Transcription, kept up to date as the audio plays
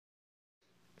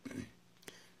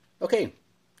Okay,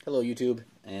 hello YouTube,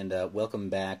 and welcome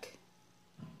back,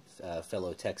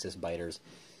 fellow Texas biters.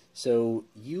 So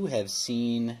you have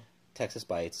seen Texas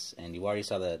Bites, and you already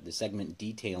saw the segment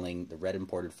detailing the red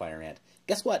imported fire ant.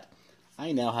 Guess what?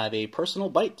 I now have a personal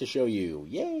bite to show you.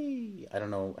 Yay! I don't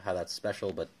know how that's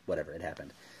special, but whatever, it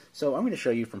happened. So I'm going to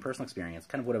show you from personal experience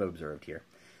kind of what I've observed here.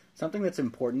 Something that's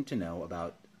important to know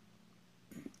about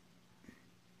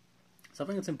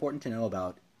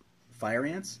fire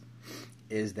ants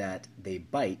is that they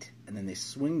bite and then they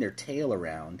swing their tail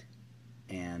around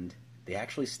and they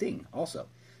actually sting also.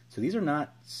 So these are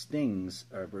not stings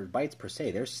or bites per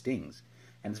se, they're stings.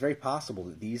 And it's very possible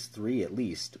that these three at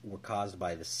least were caused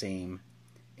by the same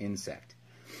insect.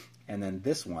 And then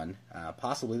this one,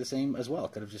 possibly the same as well.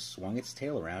 It could have just swung its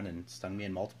tail around and stung me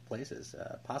in multiple places.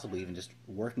 Possibly even just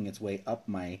working its way up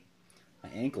my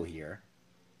ankle here.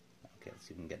 Okay, let's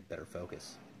see if we can get better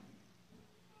focus.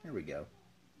 There we go.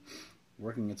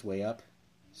 Working its way up,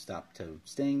 stop to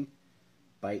sting,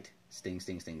 bite, sting,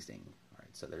 sting, sting, sting. All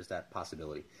right, so there's that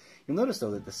possibility. You'll notice,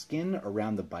 though, that the skin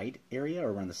around the bite area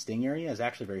or around the sting area is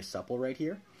actually very supple right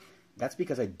here. That's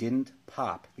because I didn't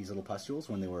pop these little pustules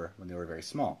when they were very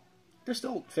small. They're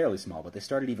still fairly small, but they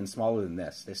started even smaller than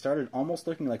this. They started almost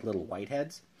looking like little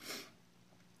whiteheads,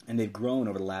 and they've grown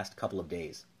over the last couple of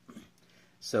days.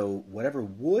 So whatever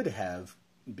would have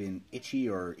been itchy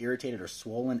or irritated or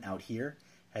swollen out here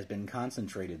has been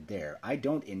concentrated there. I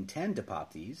don't intend to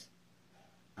pop these.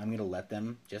 I'm going to let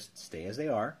them just stay as they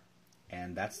are,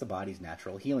 and that's the body's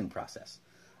natural healing process.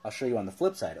 I'll show you on the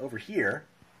flip side. Over here,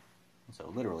 so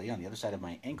literally on the other side of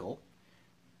my ankle,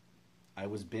 I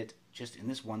was bit just in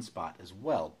this one spot as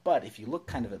well. But if you look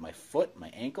kind of at my foot, my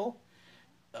ankle,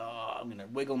 I'm going to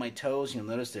wiggle my toes. You'll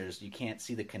notice you can't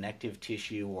see the connective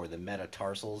tissue or the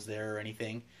metatarsals there or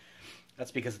anything. That's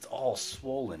because it's all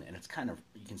swollen and it's kind of,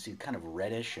 you can see kind of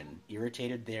reddish and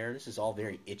irritated there. This is all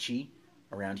very itchy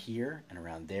around here and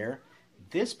around there.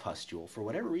 This pustule, for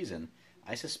whatever reason,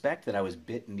 I suspect that I was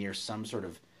bit near some sort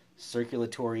of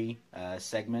circulatory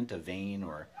segment, a vein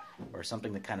or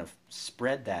something that kind of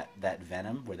spread that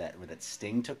venom where that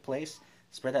sting took place,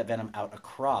 spread that venom out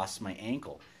across my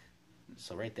ankle.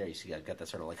 So right there you see I've got that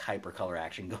sort of like hypercolor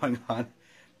action going on.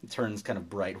 It turns kind of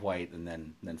bright white and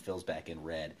then fills back in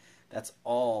red. That's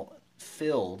all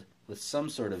filled with some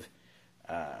sort of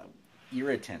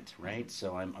irritant, right?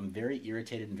 So I'm very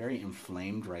irritated and very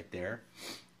inflamed right there.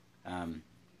 And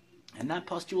that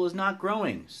pustule is not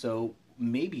growing. So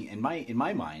maybe in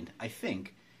my mind, I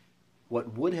think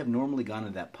what would have normally gone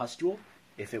into that pustule,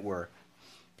 if it were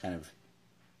kind of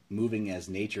moving as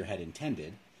nature had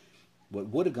intended, what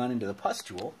would have gone into the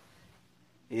pustule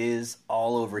is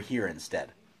all over here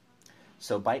instead.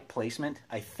 So bite placement,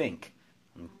 I think,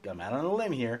 I'm out on a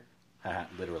limb here,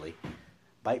 literally,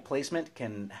 bite placement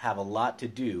can have a lot to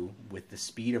do with the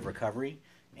speed of recovery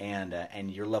and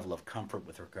your level of comfort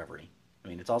with recovery. I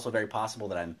mean, it's also very possible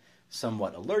that I'm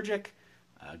somewhat allergic.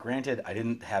 Granted, I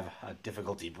didn't have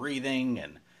difficulty breathing,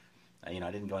 and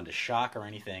I didn't go into shock or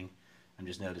anything. I'm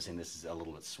just noticing this is a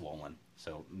little bit swollen,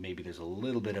 so maybe there's a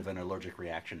little bit of an allergic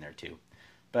reaction there too.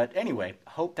 But anyway,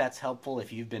 hope that's helpful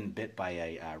if you've been bit by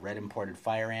a red imported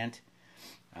fire ant,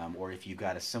 or if you've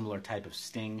got a similar type of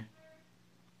sting.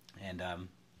 And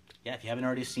yeah, if you haven't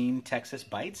already seen Texas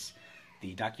Bites,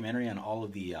 the documentary on all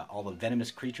the venomous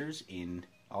creatures in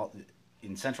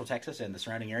Central Texas and the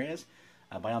surrounding areas,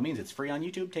 by all means, it's free on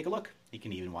YouTube. Take a look. You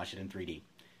can even watch it in 3D.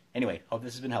 Anyway, hope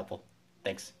this has been helpful.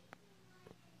 Thanks.